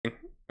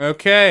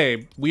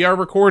Okay, we are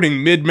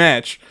recording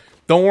mid-match.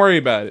 Don't worry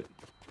about it.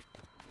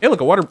 Hey,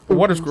 look, water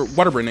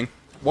branding.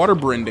 Water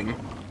branding.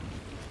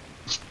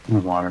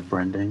 Water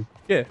branding.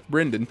 Yeah,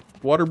 Brendan.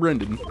 Water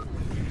Brendan.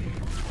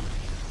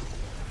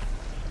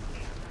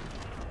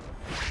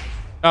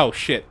 Oh,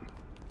 shit.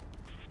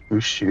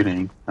 Who's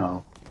shooting?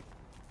 Oh.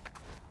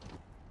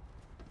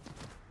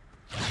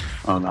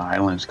 Oh, the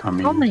island's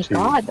coming. Oh my too.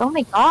 god, oh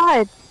my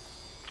god.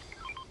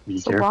 Be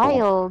It's careful.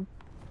 wild.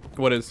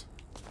 What is?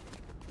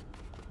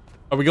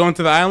 Are we going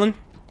to the island?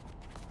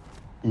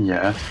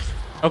 Yeah.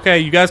 Okay,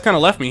 you guys kind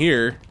of left me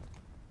here.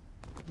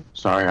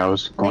 Sorry, I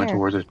was going Where?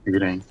 towards a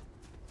shooting.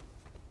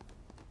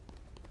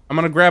 I'm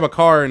gonna grab a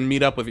car and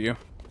meet up with you.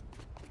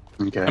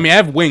 Okay. I mean, I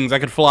have wings. I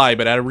could fly,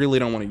 but I really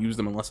don't want to use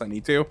them unless I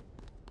need to.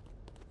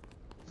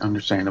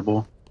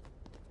 Understandable.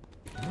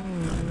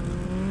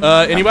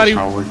 Anybody?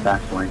 That's how we're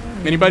tackling.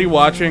 Anybody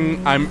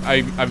watching?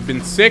 I've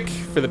been sick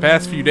for the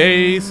past few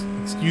days.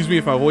 Excuse me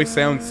if my voice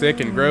sounds sick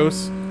and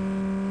gross.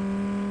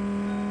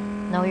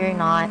 No, you're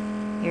not.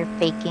 You're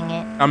faking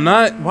it. I'm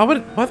not.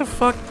 Why the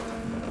fuck?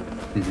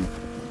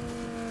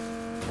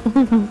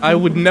 I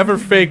would never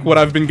fake what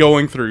I've been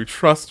going through.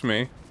 Trust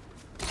me.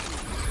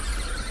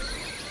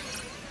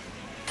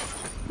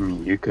 I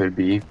mean, you could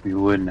be. You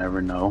would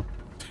never know.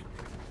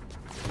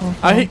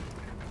 I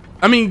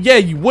mean, yeah,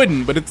 you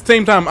wouldn't, but at the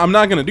same time, I'm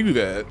not gonna do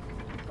that.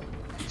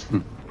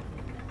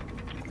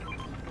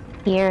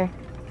 Here.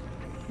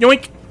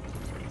 Yoink!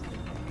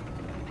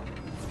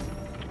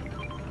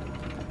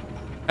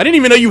 I didn't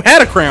even know you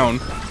had a crown.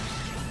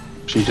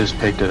 She just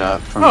picked it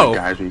up from Oh. the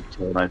guys we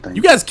killed, I think.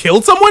 You guys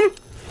killed someone?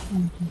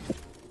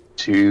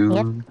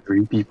 Two,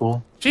 three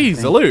people.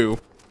 Jeez, Aloo.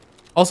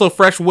 Also,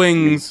 fresh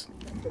wings.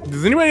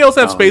 Does anybody else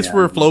have Oh, space yeah.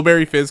 for a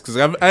flowberry fizz? Because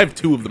I have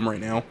two of them right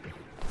now.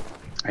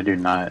 I do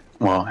not.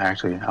 Well,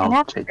 actually, I I'll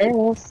have take it.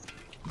 this.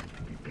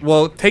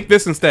 Well, take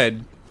this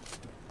instead.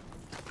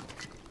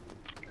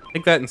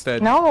 Take that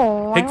instead.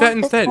 No. I Take that want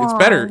this instead. It's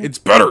better. one. It's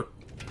better.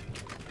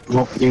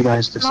 Well, you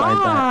guys decide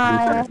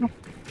that. Mom.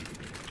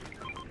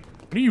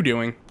 What are you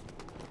doing?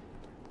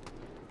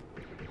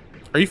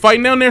 Are you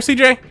fighting down there,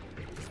 CJ?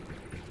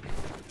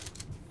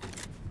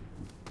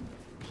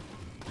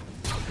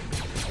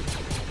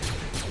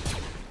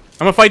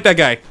 I'm gonna fight that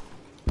guy.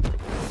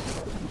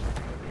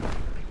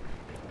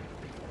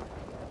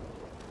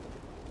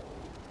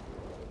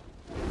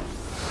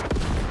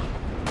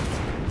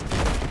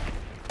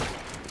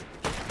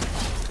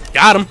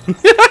 Got him.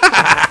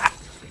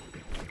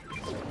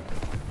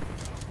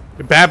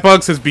 The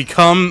Batbugs has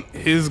become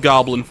his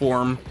goblin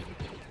form.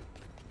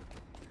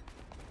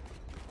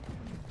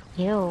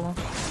 Ew.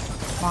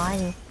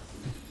 Why?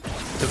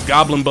 Because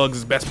Goblin Bugs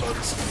is best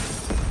bugs.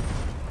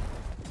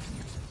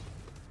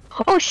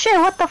 Oh shit,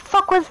 what the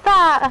fuck was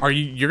that?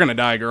 You're gonna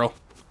die, girl.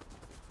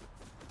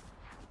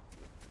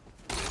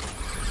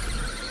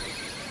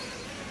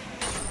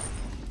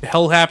 The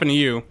hell happened to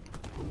you?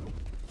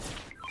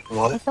 I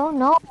What? don't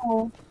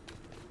know.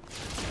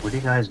 What are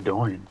you guys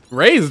doing?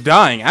 Ray is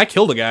dying. I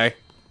killed a guy.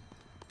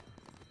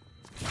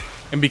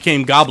 And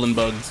became Goblin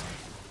Bugs.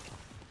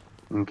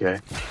 Okay.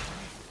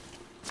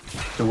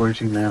 So where's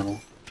you now?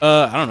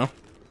 I don't know.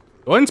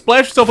 Go ahead and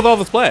splash yourself with all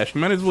the splash.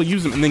 You might as well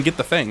use them and then get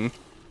the thing.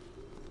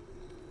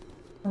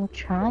 I'm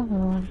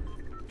trying.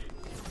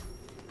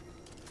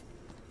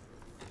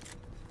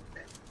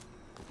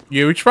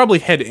 Yeah, we should probably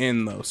head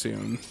in, though,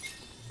 soon.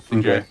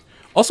 Okay.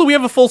 Also, we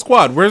have a full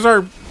squad. Where's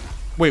our...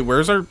 Wait,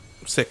 where's our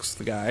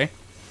sixth guy?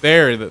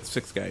 There, the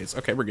sixth guy is.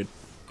 Okay, we're good.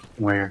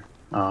 Where?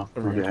 Oh,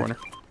 Over in the okay. corner.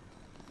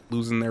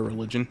 Losing their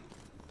religion.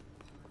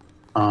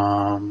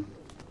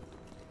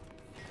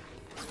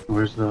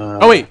 Where's the...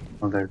 Oh, wait.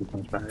 Oh, there it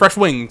comes back. Fresh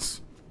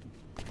wings.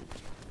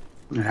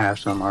 You have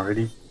some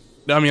already?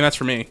 I mean, that's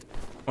for me.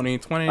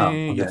 2020. Oh,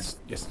 okay. Yes,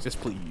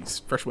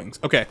 please. Fresh wings.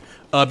 Okay.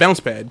 Bounce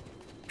pad.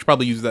 Should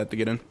probably use that to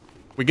get in.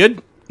 We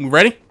good? We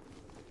ready?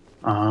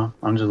 Uh-huh.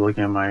 I'm just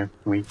looking at my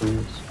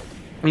weeklies.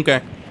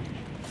 Okay.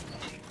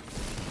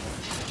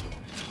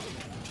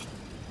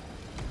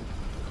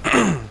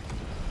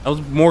 I was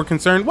more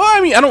concerned. Well,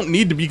 I mean, I don't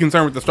need to be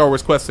concerned with the Star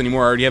Wars quests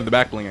anymore. I already have the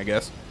back bling, I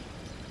guess.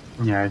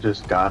 Yeah, I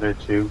just got it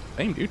too.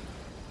 Same, dude.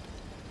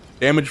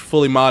 Damage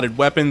fully modded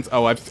weapons.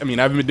 Oh, I mean,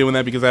 I haven't been doing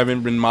that because I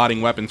haven't been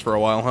modding weapons for a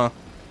while, huh?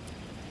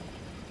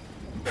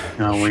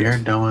 No, when Shit. you're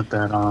done with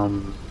that,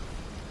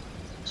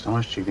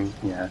 someone's shooting.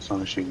 Yeah,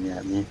 someone's shooting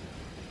at me.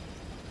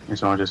 And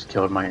someone just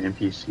killed my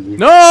NPC.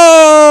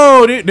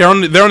 No, dude. They're on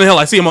the hill.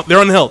 I see them. They're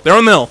on the hill. They're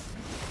on the hill.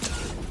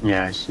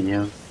 Yeah, I see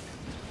him.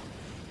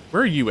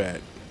 Where are you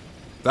at?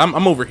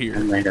 I'm over here.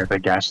 And right at the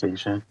gas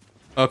station.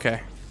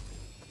 Okay.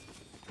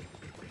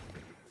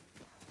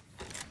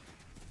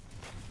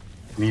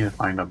 I need to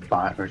find a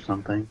bot or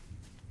something.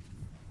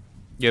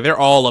 Yeah, they're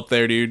all up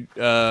there, dude.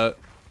 I see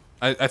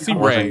I wasn't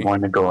Ray.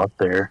 going to go up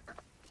there.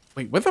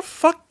 Wait, what the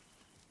fuck?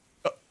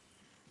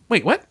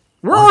 Wait, what?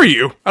 Where are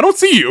you? I don't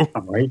see you.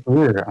 I'm right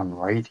here. I'm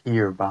right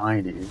here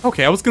behind you.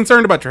 Okay, I was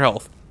concerned about your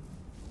health.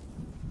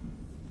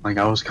 Like,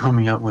 I was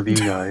coming up with you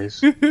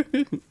guys.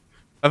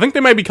 I think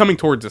they might be coming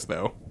towards us,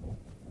 though.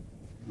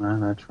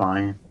 That's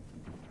fine.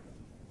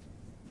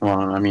 Well,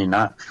 I mean,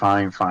 not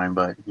fine,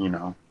 but you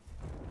know.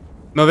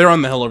 No, they're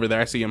on the hill over there.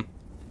 I see them.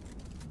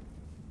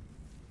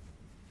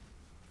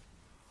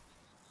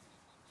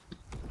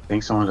 I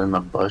think someone's in the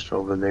bush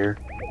over there.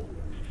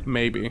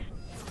 Maybe.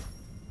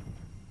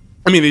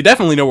 I mean, they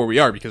definitely know where we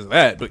are because of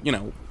that, but, you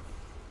know.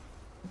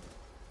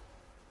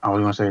 I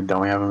was gonna say,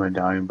 don't we have a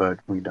medallion, but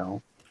we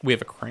don't. We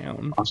have a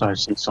crown. Also, I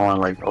see someone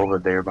like over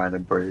there by the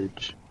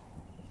bridge.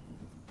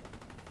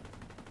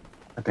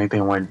 I think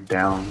they went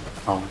down.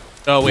 Oh.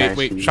 Oh, yeah, wait, I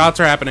wait. see. Shots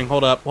are happening.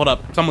 Hold up, hold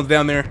up. Someone's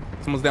down there.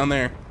 Someone's down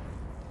there.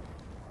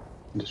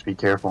 Just be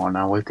careful, I'm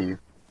not with you.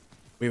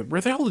 Wait,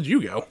 where the hell did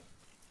you go?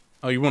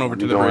 Oh, you went over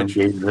to You the go bridge.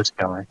 engage this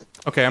guy.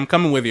 Okay, I'm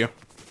coming with you.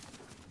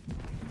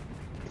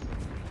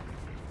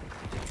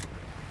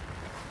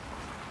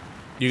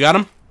 You got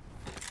him?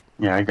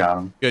 Yeah, I got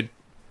him. Good.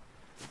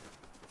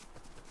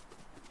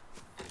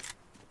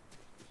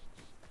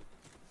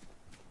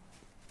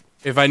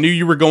 If I knew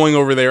you were going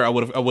over there, I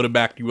would have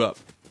backed you up.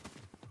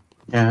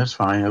 Yeah, that's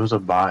fine. It was a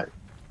bot.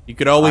 You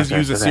could always Okay,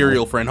 use a so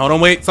serial friend. Hold on,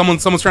 wait.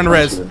 Someone's trying to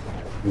res.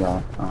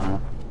 Yeah,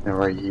 they're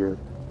right here.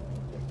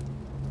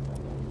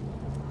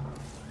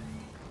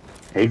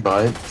 Hey,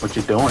 bud, what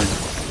you doing?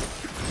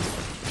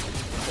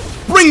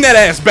 Bring that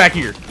ass back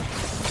here.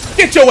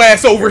 Get your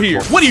ass over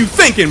here. What are you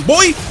thinking,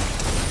 boy?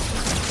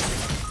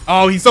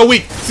 Oh, he's so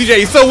weak. CJ,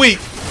 he's so weak.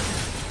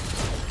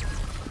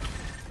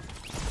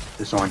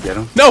 Did someone get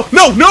him? No,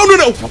 no, no, no,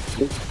 no.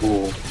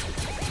 Cool.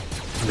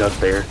 He's up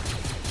there.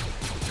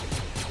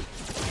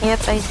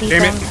 Yep, I see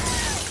Damn them.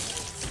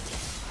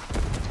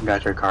 You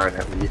got your card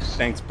at least.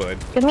 Thanks, bud.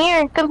 Come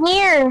here, come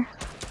here.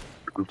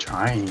 I'm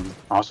trying.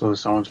 Also,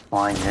 someone's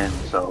flying in,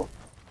 so.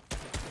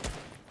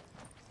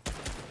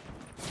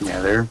 Yeah,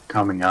 they're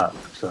coming up,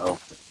 so.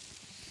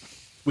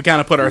 We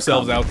kind of put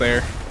ourselves out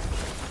there.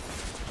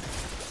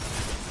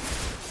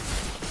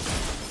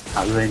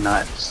 How do they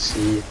not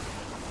see?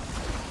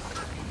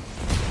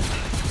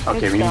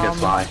 Okay, we need to dumb.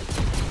 fly.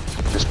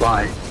 Just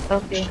fly.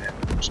 Okay.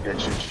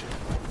 Shit.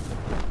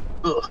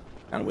 Ugh.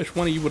 I wish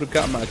one of you would have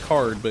gotten my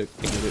card, but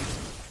can't get it.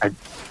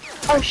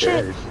 Oh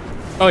shit. Did.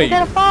 Oh, I yeah.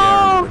 gotta Yeah, fall.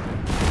 I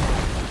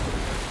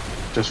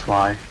remember. Just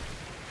fly.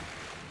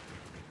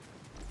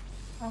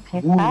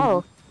 Okay,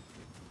 wow.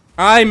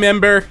 I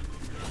member.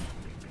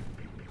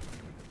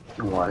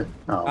 What?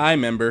 Oh. I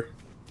member.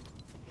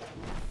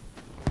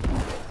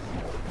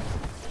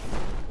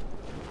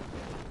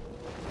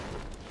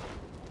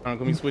 Let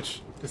me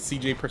switch to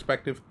CJ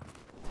perspective.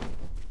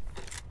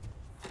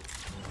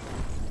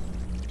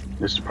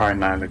 This is probably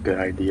not a good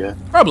idea.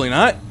 Probably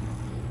not.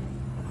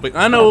 But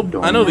I know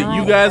that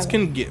you guys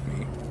can get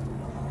me.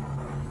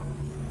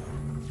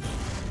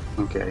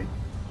 Okay.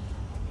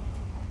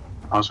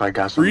 Also, I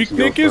got some. Freak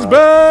Nick is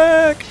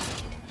back.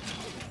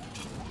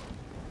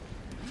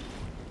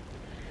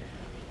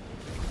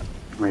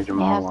 Major Yeah,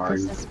 Mall, are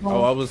this you? is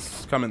Oh, I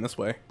was coming this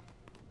way.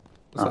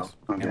 What's this?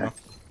 Oh, okay. Ammo.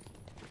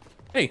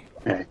 Hey,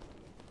 Hey.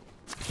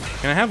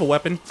 can I have a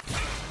weapon?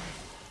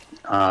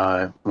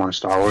 Want a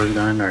Star Wars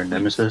gun or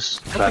Nemesis?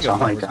 I'll That's take a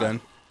all I Star Wars got.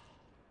 gun.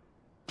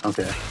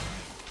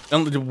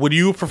 Okay. Would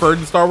you prefer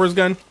the Star Wars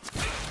gun?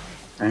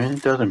 I mean,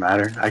 it doesn't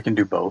matter. I can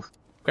do both.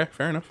 Okay,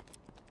 fair enough.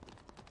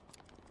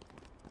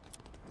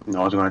 No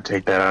one's going to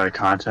take that out of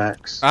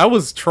context. I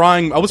was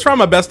trying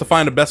my best to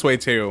find the best way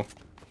too.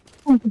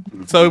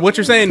 So what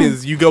you're saying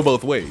is you go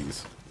both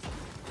ways.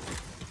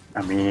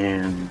 I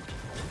mean,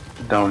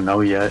 don't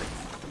know yet.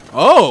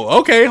 Oh,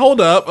 okay,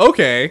 hold up.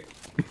 Okay.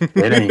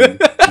 Kidding.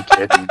 I'm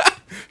kidding.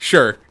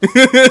 Sure.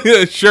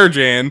 Sure,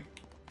 Jan.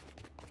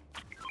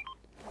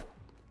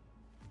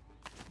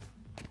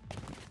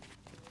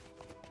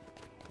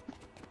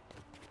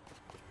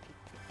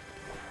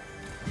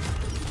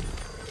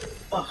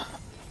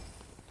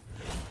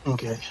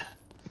 Okay.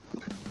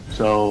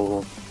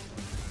 So.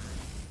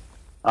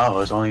 Oh,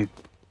 there's only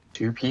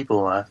 2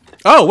 people left.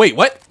 Oh, wait,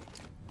 what?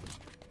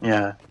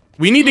 Yeah.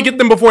 We need to get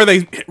them before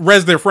they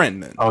res their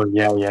friend then. Oh,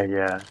 yeah.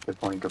 Good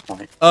point.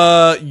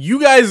 You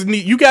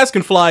guys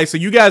can fly, so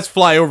you guys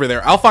fly over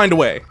there. I'll find a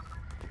way.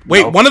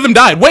 Wait, Nope. one of them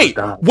died. Wait,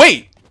 Died.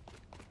 wait.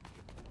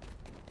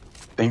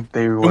 Think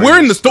they were. We're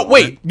in the storm.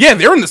 Wait, yeah,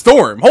 they're in the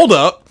storm. Hold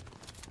up.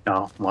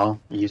 Oh, well,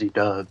 easy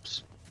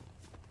dubs.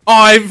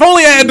 Oh, if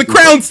only I had the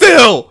crown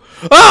still.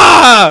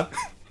 Ah!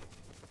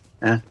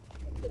 Eh.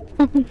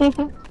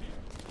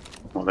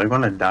 Well, they're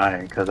gonna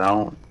die because I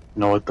don't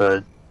know what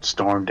the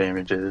storm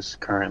damage is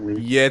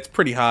currently. Yeah, it's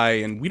pretty high,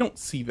 and we don't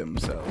see them,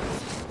 so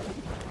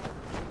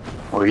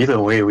Well, either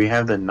way, we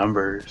have the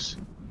numbers.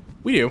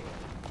 we do.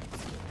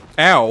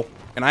 Ow!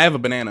 And I have a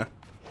banana.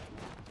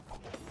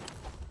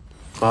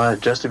 But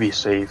just to be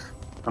safe,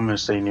 I'm gonna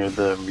stay near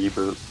the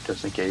reboot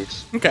just in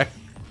case. Okay.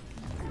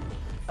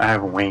 I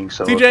have wings,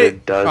 so if TJ.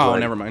 it does, Oh, like...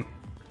 never mind.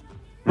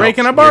 Nope, Ray,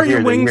 can I borrow your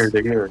they're wings? Here,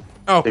 they're here.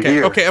 Okay, They're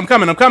here. okay, I'm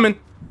coming.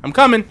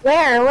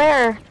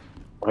 Where?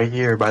 Right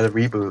here by the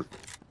reboot.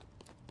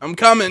 I'm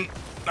coming.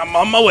 I'm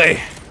on my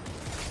way.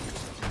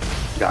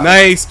 Got it.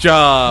 Nice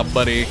job,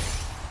 buddy.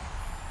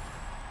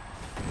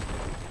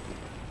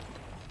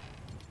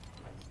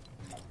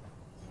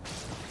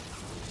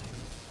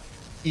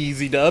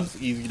 Easy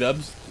dubs, easy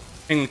dubs.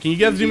 Hang on, can you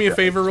guys do me a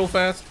favor real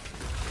fast?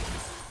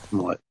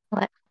 What?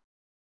 What?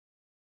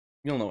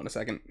 You'll know in a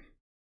second.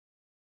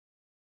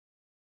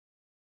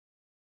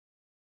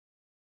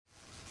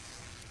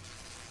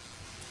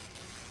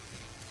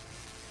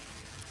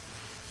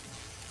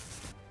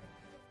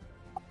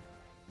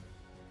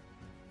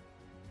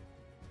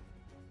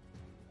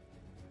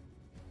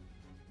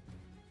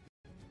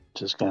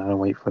 Just gotta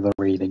wait for the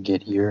raid to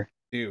get here.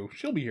 Ew,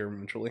 she'll be here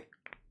eventually.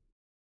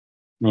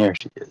 There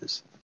she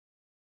is.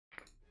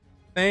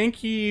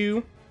 Thank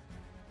you.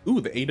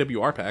 Ooh, the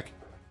AWR pack.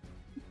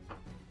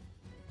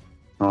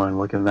 Oh, and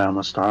look at that, I'm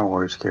a Star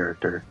Wars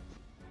character.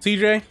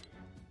 CJ,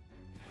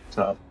 What's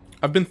up?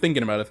 I've been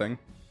thinking about a thing.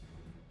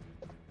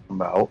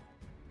 About?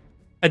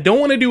 I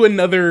don't want to do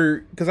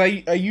another, because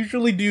I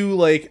usually do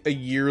like a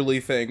yearly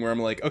thing where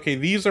I'm like, okay,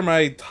 these are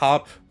my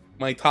top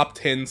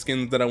 10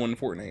 skins that I want in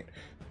Fortnite.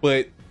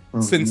 But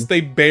since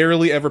they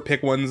barely ever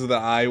pick ones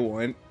that I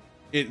want,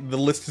 the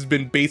list has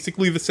been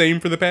basically the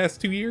same for the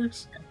past 2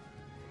 years.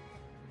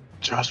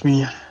 Trust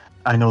me,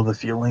 I know the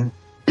feeling.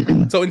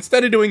 So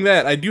instead of doing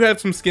that, I do have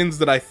some skins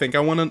that I think I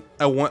want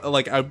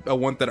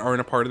that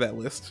aren't a part of that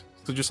list.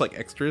 So just like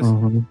extras.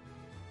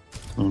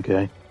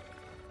 Okay.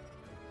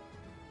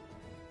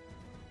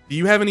 Do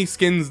you have any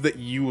skins that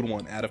you would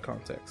want out of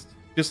context?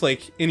 Just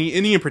like any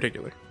in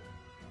particular?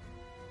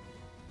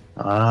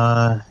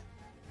 I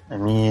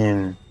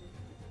mean,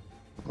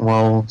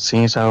 well,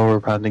 seeing as how we're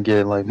about to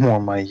get like more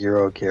My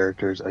Hero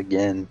characters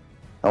again,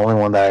 the only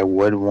one that I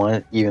would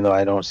want, even though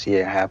I don't see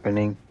it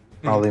happening,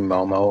 probably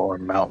Momo or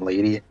Mount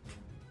Lady.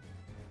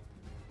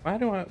 Why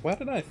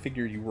did I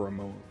figure you were a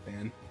Momo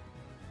fan?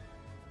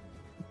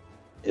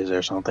 Is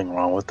there something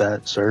wrong with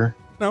that, sir?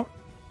 No,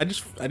 I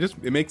just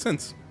it makes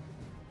sense.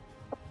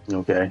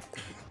 Okay.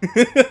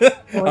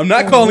 I'm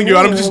not calling you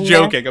out. I'm just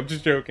joking. I'm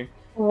just joking.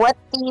 What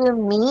do you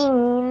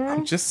mean?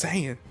 I'm just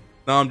saying.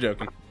 No, I'm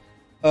joking.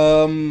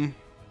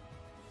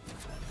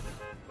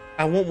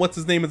 I want what's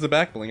his name as a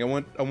back bling. I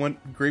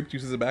want grape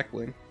juice as a back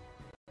bling.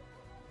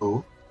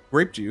 Who?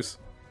 Grape juice.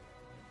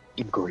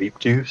 Grape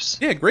juice?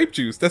 Yeah, grape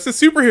juice. That's his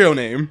superhero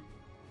name.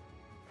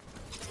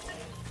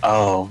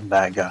 Oh,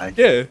 that guy.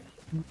 Yeah.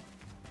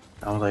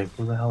 I was like,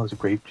 who the hell is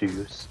grape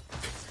juice?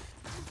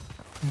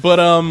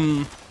 But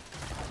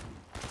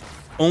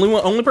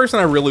only person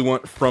I really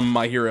want from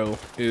My Hero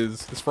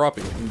is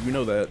Froppy, and you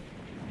know that.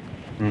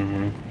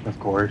 Of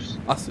course.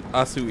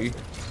 Asui.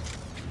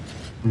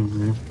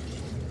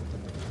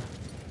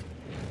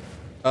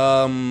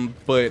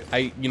 But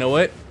you know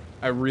what?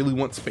 I really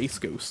want Space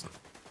Ghost.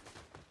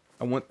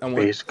 I want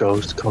Space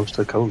Ghost Coast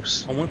to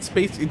Coast. I want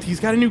Space. He's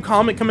got a new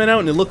comic coming out,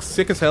 and it looks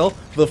sick as hell.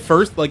 The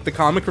first, like the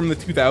comic from the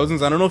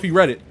 2000s. I don't know if you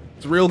read it.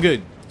 It's real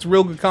good. It's a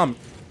real good comic,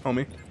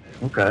 homie.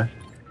 Okay.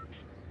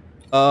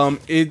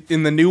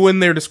 In the new one,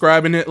 they're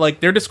describing it like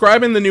they're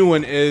describing the new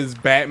one as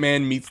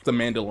Batman meets the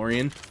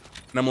Mandalorian,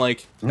 and I'm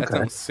like, that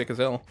sounds sick as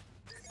hell.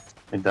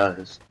 It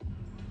does.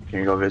 Can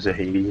you go visit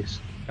Hades?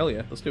 Hell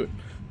yeah, let's do it.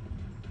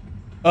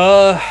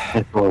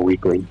 It's for a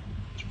weekly.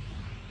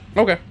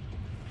 Okay.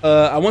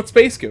 I want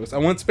Space Ghost. I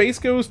want Space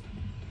Ghost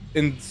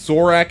and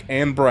Zorak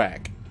and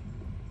Brack.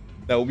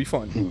 That would be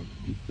fun.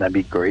 That'd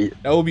be great.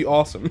 That would be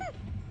awesome.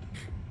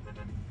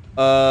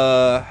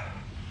 I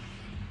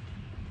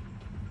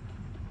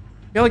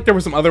feel like there were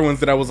some other ones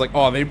that I was like,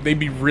 oh, they'd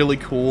be really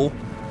cool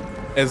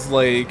as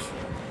like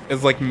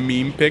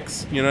meme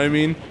pics, you know what I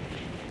mean?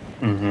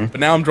 But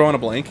now I'm drawing a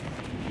blank.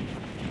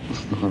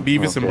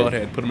 Beavis and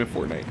Butthead, put them in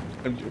Fortnite.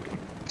 I'm joking.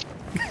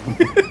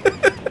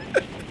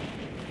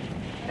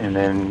 And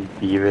then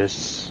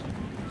Beavis,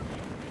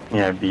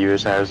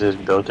 Beavis has his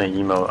built-in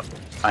emote.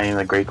 I am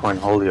the Great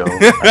Cornholio.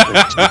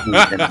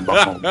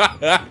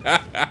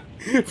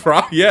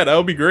 Yeah, that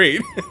would be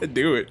great.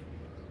 Do it.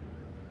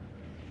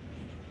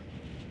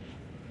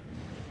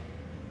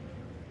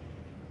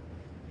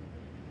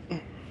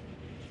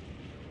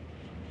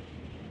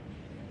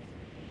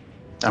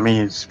 I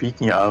mean,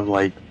 speaking of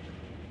like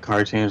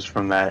cartoons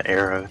from that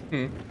era,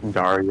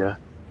 Daria.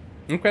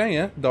 Okay,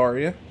 yeah,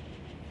 Daria.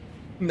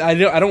 I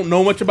don't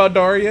know much about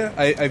Daria.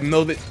 I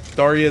know that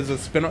Daria is a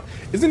spin-off.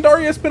 Isn't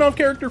Daria a spin-off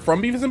character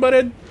from Beavis and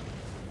Butthead?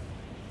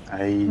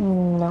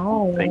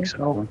 No. think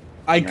so.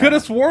 I could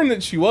have sworn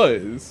that she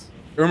was.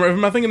 Or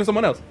am I thinking of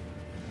someone else?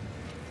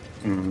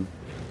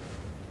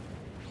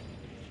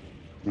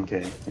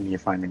 Okay, and you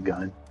find a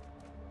gun.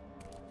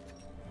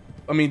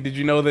 I mean, did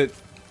you know that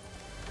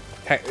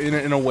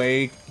in a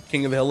way,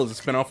 King of the Hill is a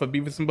spin-off of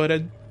Beavis and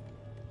Butthead?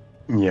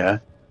 Yeah.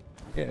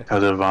 Yeah.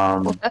 Because of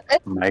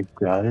Mike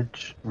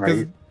Judge,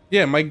 right?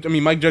 Yeah,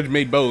 Mike Judge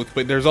made both,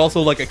 but there's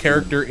also like a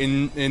character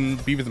in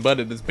Beavis and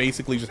Butthead that's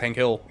basically just Hank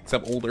Hill,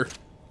 except older.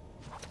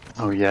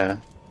 Oh yeah.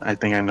 I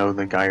think I know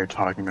the guy you're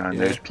talking about.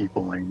 Yeah. There's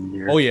people in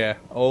here. Oh yeah.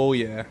 Oh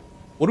yeah.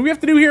 What do we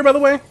have to do here, by the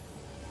way?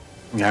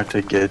 You have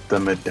to get the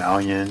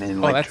medallion and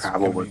like that's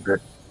travel gonna with be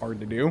it. hard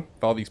to do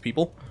with all these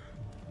people.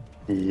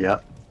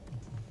 Yep.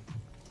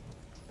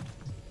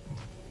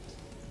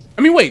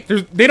 I mean, wait.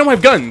 They don't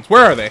have guns.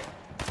 Where are they?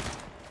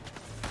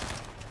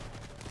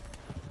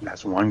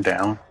 That's one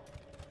down.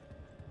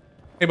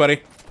 Hey,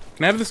 buddy.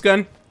 Can I have this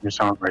gun? There's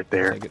someone right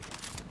there. Take it.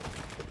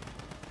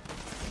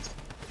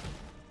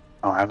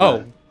 Oh, I have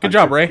Oh, good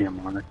job, Ray.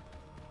 on it.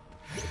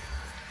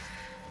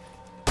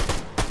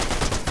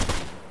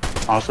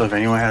 Also, if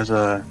anyone has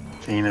a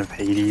chain of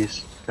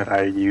Hades, could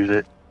I use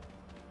it?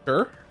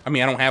 Sure. I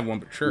mean, I don't have one,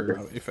 but sure.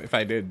 Okay. If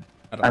I did,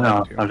 I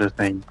know. I was just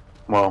thinking.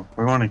 Well,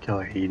 we're going to kill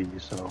a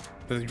Hades, so.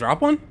 Does he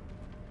drop one?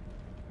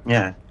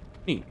 Yeah.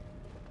 Neat.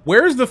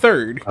 Where's the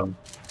third?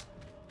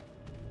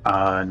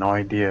 No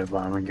idea, but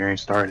I'm going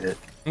to start it.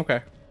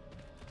 Okay.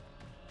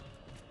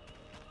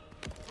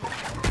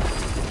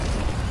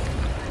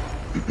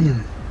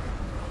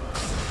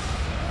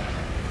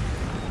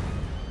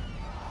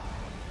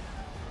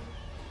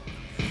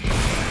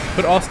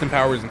 Put Austin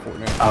Powers in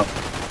Fortnite. Oh.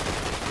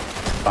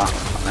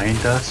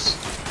 Behind us?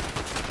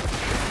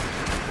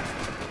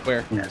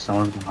 Where? Yeah,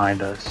 someone's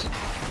behind us.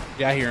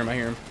 Yeah, I hear him. I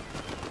hear him.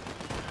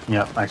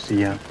 Yep, I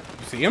see him.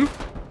 You see him?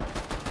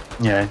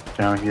 Yeah,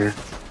 down here.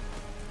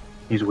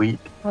 He's weak.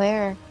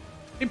 Where?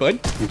 Hey,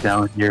 bud. He's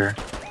down here.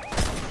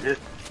 What's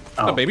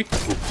up, baby?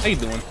 How you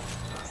doing?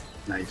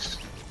 Nice.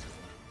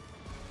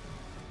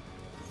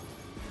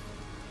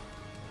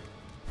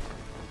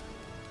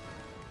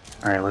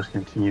 Alright, let's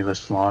continue the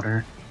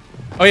slaughter.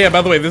 Oh yeah,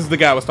 by the way, this is the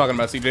guy I was talking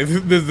about, CJ.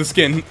 This is the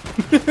skin.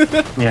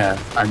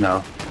 Yeah, I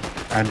know.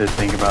 I had to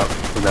think about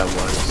who that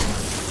was.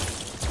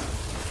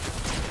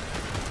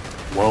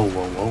 Whoa,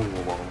 whoa, whoa,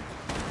 whoa,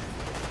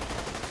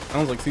 whoa.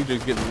 Sounds like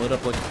CJ's getting lit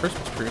up like a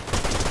Christmas tree.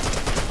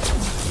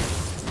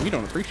 We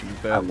don't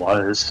appreciate that. I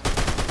was.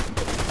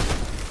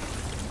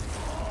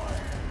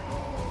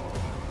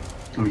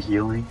 I'm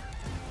healing.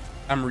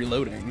 I'm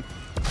reloading.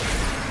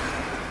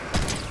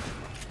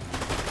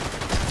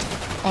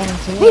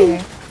 I'm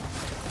here.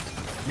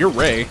 You're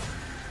Ray.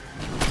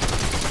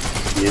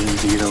 He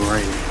is indeed a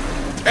Ray.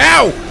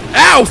 Ow!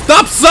 Ow!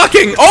 Stop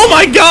sucking! Oh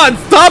my god!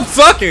 Stop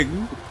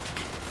sucking!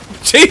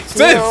 Jesus!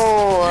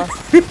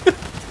 Ew.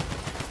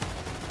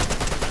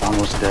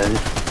 Almost dead.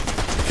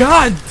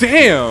 God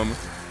damn!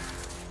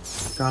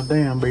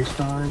 Goddamn, base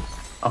time.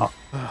 Oh,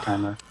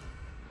 kinda.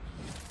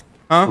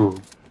 Huh?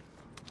 Ooh.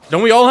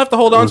 Don't we all have to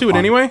hold on to it fun.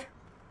 anyway?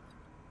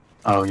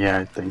 Oh, yeah,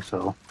 I think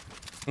so.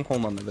 I'm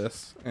holding on to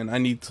this. And I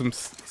need some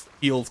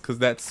heals because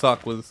that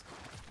suck was...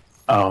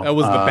 Oh, That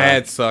was the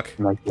bad suck.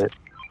 Like it.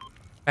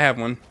 I have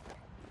one.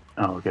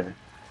 Oh, okay.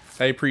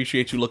 I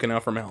appreciate you looking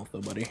out for my health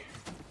though, buddy.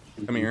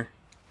 Come here.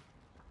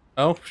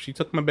 Oh, she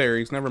took my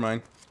berries. Never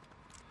mind.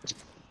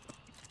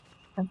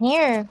 I'm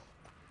here.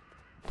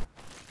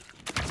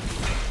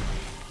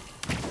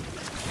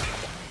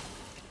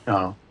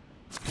 Oh.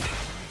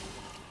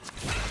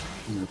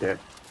 Okay.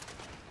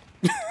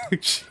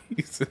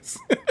 Jesus.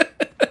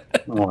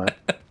 What?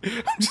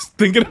 I'm just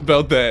thinking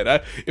about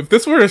that. If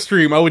this were a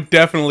stream, I would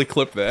definitely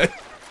clip that.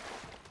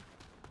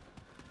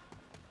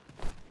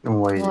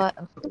 Wait. What?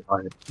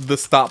 The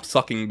stop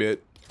sucking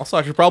bit. Also,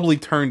 I should probably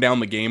turn down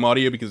the game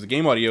audio because the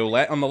game audio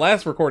on the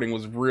last recording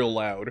was real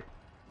loud.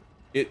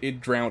 It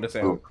drowned us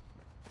out. Ooh.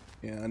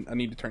 Yeah, I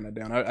need to turn that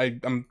down.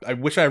 I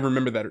wish I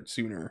remembered that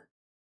sooner.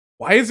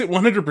 Why is it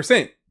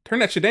 100%? Turn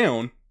that shit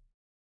down.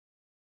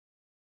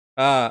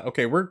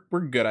 Okay, we're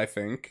good, I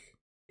think.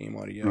 Game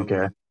audio.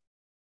 Okay.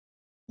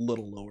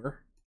 Little lower.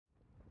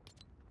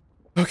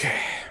 Okay.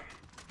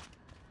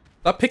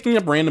 Stop picking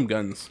up random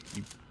guns,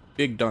 you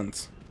big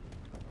dunce.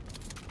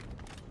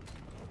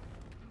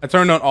 I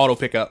turned on auto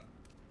pickup.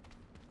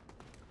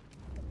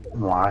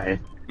 Why?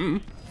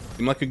 Seemed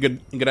like a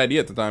good idea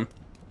at the time.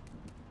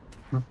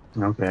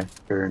 Okay,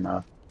 fair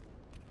enough.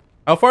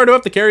 How far do I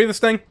have to carry this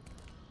thing?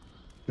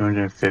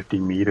 250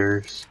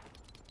 meters.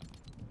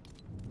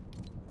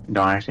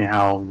 Don't ask me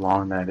how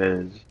long that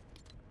is.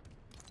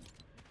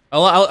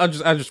 I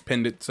just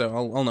pinned it, so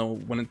I'll know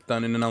when it's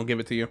done, and then I'll give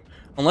it to you.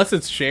 Unless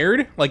it's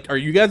shared. Like, are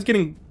you guys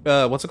getting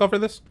what's it called for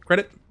this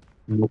credit?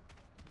 Nope.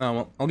 Oh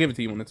well, I'll give it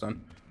to you when it's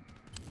done.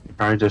 It'd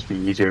probably just be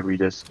easier if we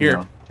just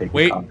Here, take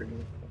wait. the copy.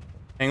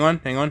 Hang on.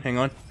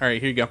 All right,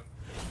 here you go.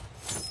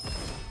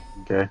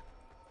 Okay.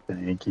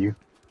 Thank you.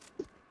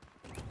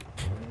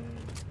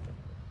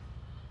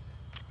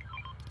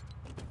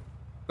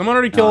 Someone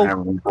already No, I killed. have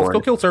room Let's for go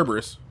it. kill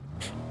Cerberus.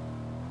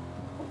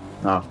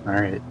 Oh,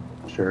 alright.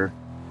 Sure.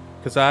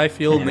 Because I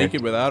feel Yeah.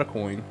 naked without a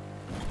coin.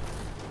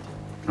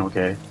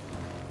 Okay.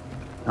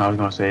 I was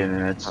gonna say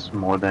then it's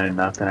more than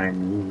enough that I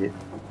need.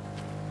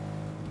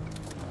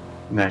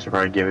 And I should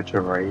probably give it to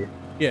Ray.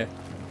 Yeah.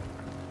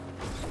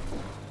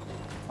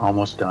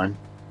 Almost done.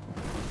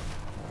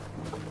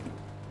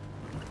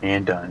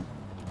 And done.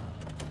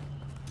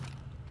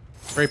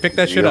 Ray, pick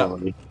that shit up.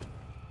 Really.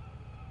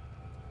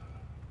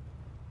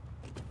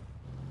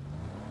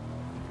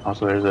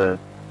 Also, there's a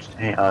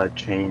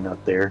chain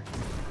up there.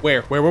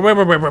 Where?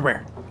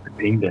 I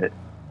pinged it.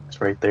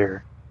 It's right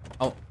there.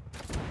 Oh,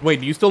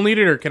 wait. Do you still need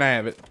it, or can I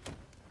have it?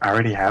 I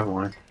already have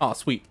one. Oh,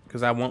 sweet.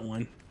 Because I want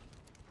one.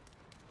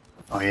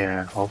 Oh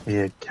yeah, hopefully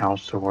it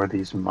counts toward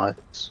these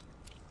mutts.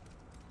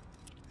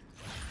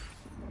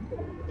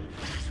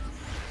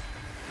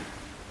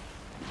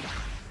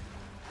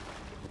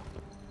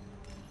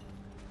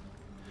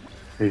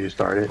 Did you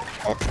start it?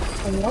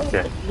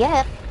 Okay.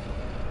 Yeah.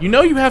 You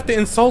know you have to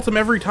insult him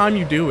every time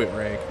you do it,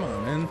 Ray. Come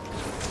on, man.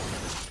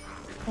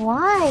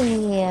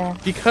 Why?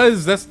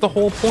 Because that's the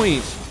whole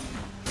point.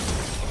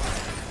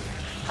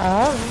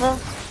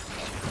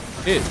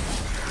 Of It.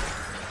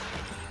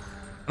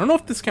 I don't know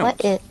if this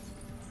counts. what it?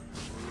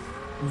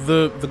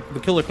 The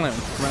killer clown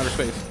from outer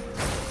space.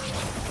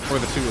 Or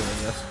the sewer,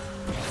 I guess.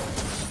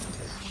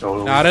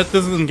 So, Nah, that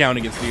doesn't count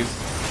against these.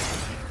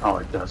 oh,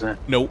 it doesn't?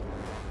 Nope.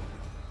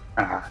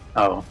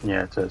 Oh,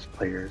 yeah, it says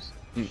players.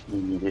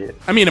 Shit.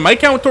 I mean, it might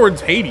count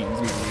towards Hades,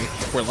 maybe,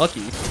 if we're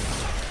lucky.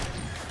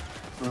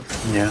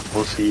 Yeah,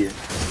 we'll see.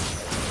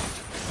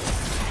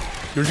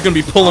 You're just gonna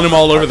be pulling him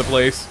all over the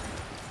place.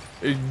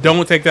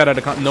 Don't take that out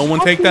of no one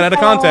take that out of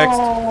context.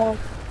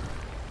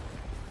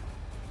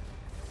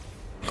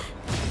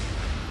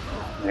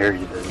 There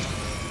you go.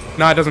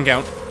 Nah, it doesn't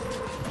count.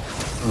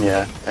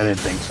 Yeah, I didn't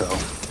think so.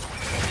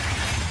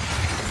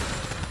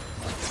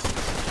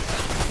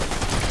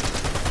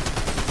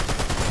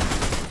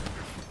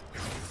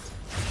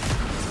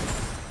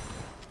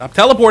 Stop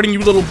teleporting, you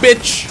little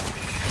bitch!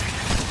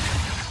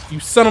 You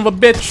son of a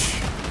bitch!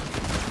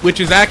 Which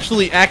is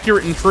actually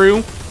accurate and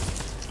true.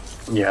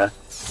 Yeah.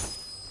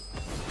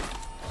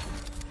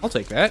 I'll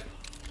take that.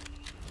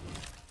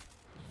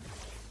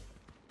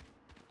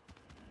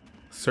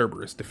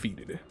 Cerberus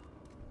defeated.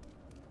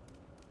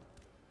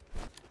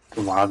 It's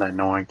wild that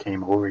no one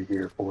came over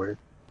here for it.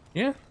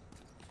 Yeah.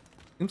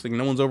 Seems like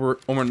no one's over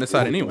on this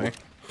side anyway.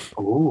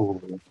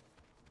 Ooh.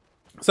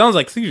 Sounds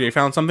like CJ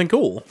found something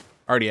cool.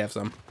 Already have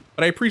some.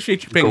 But I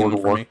appreciate you picking one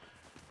for me.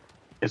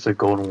 It's a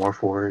Golden War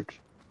Forge.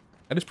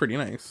 That is pretty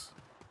nice.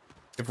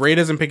 If Ray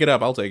doesn't pick it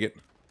up, I'll take it.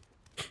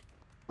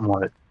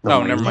 What?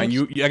 Oh, never mind.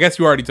 I guess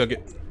you already took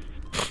it.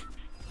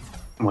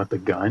 What, the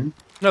gun?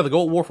 No, the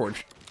Gold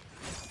Warforged.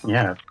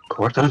 Yeah, of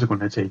course I was going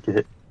to take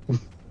it.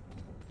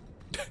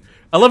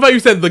 I love how you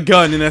said the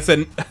gun, and I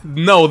said,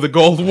 no, the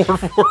Gold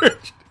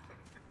Warforged.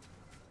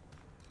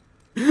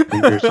 I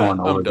think there's someone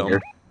I'm over dumb.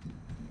 there.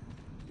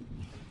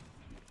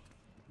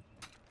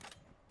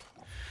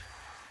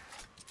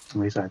 At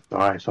least I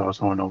thought I saw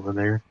someone over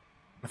there.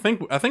 I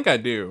think I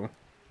do.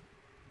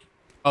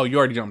 Oh, you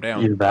already jumped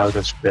down. Either that was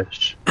a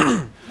fish.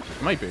 It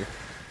might be.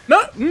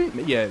 No,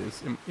 yeah, it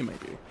is. It might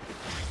be.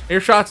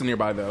 Air shots are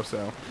nearby though,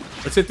 so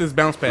let's hit this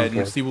bounce pad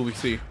and see what we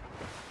see.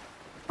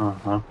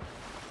 Uh-huh.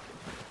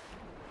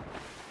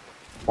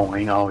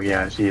 Boing. Oh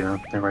yeah, I see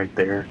them. They're right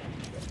there.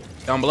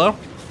 Down below?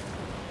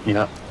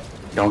 Yep.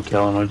 Don't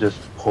kill them. I'll just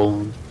pull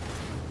them.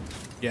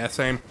 Yeah,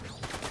 same.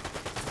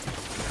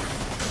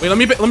 Wait, let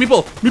me pull.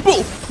 Let me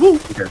pull. Woo.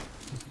 Okay.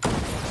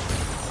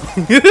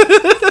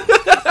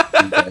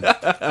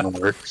 That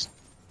works.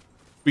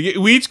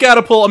 We each got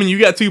a pull. I mean, you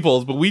got 2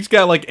 pulls, but we each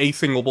got like a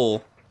single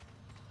pull.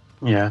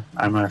 Yeah,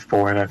 I'm at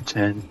 4 out of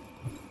 10.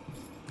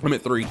 I'm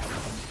at 3.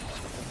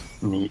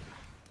 Neat.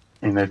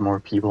 And there's more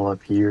people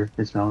up here,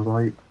 it sounds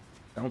like.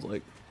 Sounds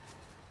like.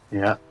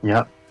 Yeah,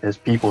 yep. There's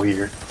people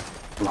here.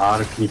 A lot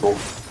of people.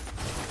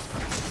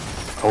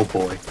 Oh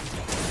boy.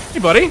 Hey,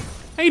 buddy.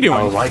 How you doing?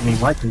 Oh, lightning.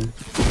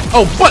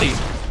 Oh, buddy.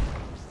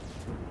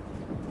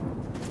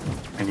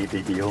 I need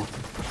to heal.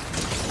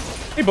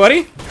 Hey,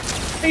 buddy.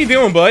 How you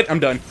doing, bud? I'm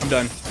done.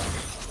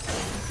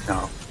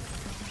 No.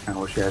 I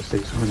wish you had to say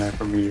some of that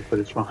for me, but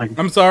it's fine.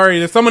 I'm sorry.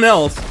 There's someone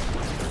else.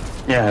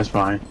 Yeah, it's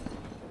fine.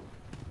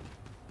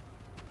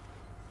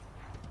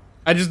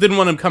 I just didn't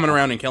want him coming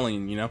around and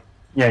killing, you know?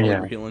 Yeah, While we yeah.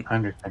 were healing. I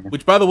understand.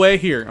 Which, by the way,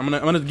 here, I'm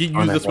gonna use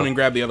that this one one. and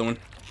grab the other one.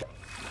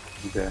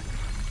 Okay.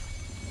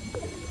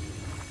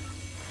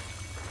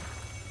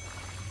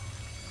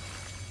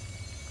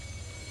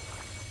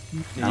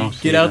 And you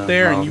get out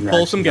there and you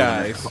pull some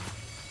guys.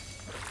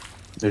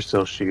 They're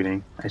still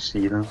shooting. I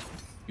see them.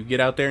 You get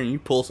out there and you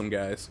pull some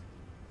guys.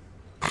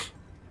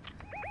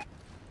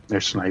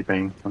 They're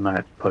sniping. I'm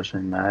not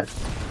pushing that.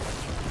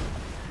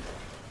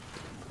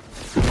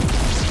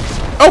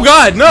 Oh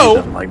God, no!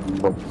 I'm like,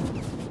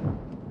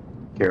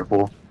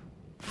 careful.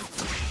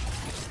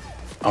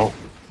 Oh,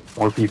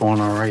 more people on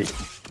our right.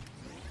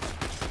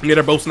 Yeah,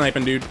 they're both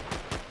sniping, dude.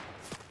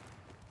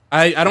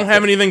 I don't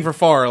have anything for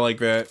far like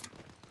that.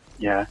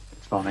 Yeah,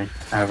 it's fine.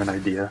 I have an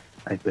idea,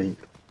 I think.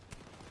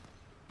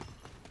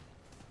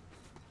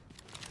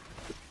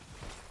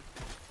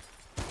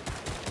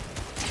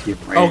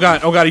 Oh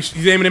God,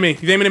 he's aiming at me.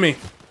 He's aiming at me.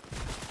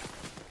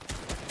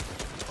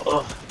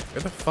 Ugh.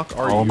 Where the fuck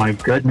are you? Oh my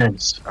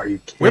goodness. Are you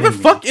kidding Where the me?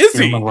 fuck is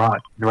He's he? on the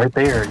rock. He's right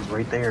there. He's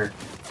right there.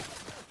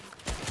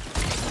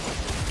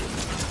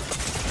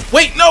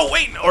 Wait, no,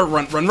 wait! Or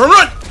run!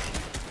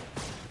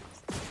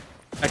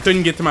 I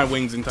couldn't get to my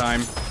wings in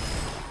time.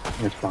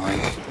 It's fine.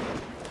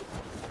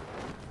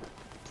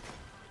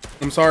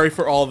 I'm sorry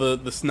for all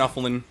the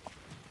snuffling.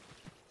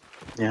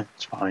 Yeah,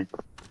 it's fine.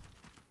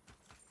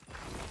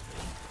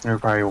 They were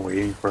probably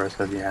waiting for us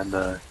if you had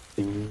the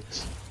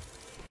thingies.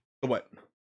 The what?